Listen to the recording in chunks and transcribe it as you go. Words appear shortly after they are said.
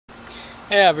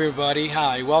Hey everybody,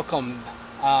 hi, welcome.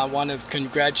 I want to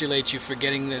congratulate you for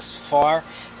getting this far.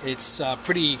 It's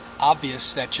pretty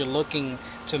obvious that you're looking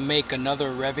to make another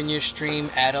revenue stream,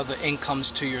 add other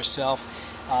incomes to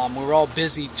yourself. We're all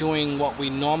busy doing what we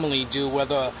normally do,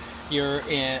 whether you're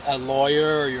a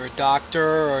lawyer or you're a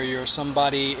doctor or you're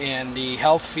somebody in the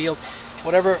health field,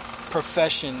 whatever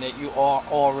profession that you are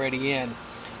already in.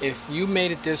 If you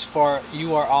made it this far,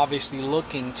 you are obviously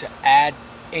looking to add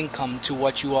income to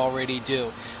what you already do.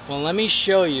 Well, let me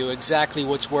show you exactly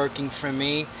what's working for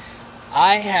me.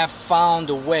 I have found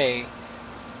a way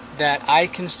that I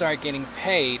can start getting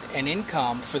paid an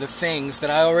income for the things that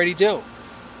I already do.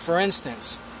 For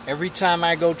instance, every time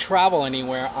I go travel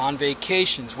anywhere on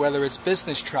vacations, whether it's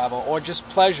business travel or just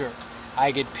pleasure,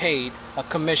 I get paid a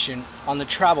commission on the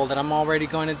travel that I'm already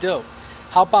going to do.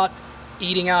 How about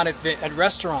eating out at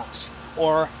restaurants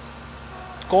or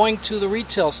going to the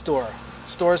retail store?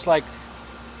 Stores like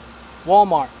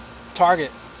Walmart,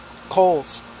 Target,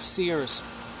 Kohl's, Sears,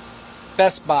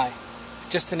 Best Buy,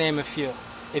 just to name a few.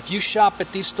 If you shop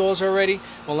at these stores already,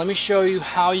 well, let me show you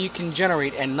how you can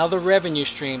generate another revenue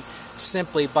stream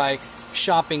simply by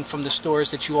shopping from the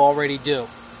stores that you already do.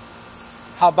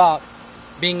 How about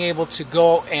being able to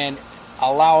go and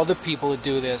allow other people to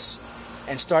do this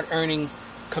and start earning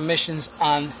commissions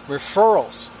on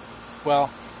referrals?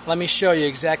 Well, let me show you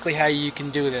exactly how you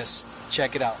can do this.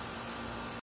 Check it out.